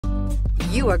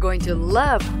You are going to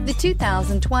love the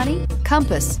 2020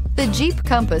 Compass. The Jeep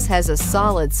Compass has a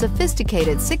solid,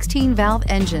 sophisticated 16-valve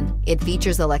engine. It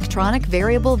features electronic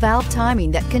variable valve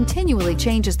timing that continually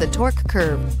changes the torque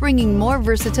curve, bringing more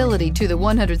versatility to the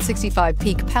 165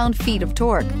 peak pound-feet of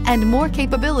torque and more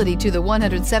capability to the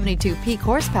 172 peak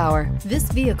horsepower.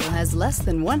 This vehicle has less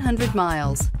than 100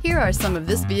 miles. Here are some of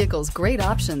this vehicle's great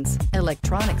options: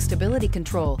 electronic stability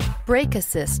control, brake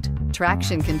assist,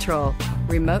 traction control,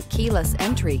 remote keyless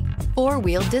entry,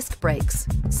 four-wheel disc brakes,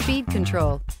 speed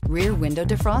control, rear window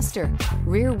defroster,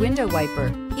 rear window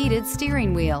wiper, heated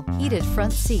steering wheel, heated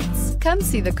front seats. Come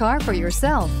see the car for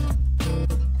yourself.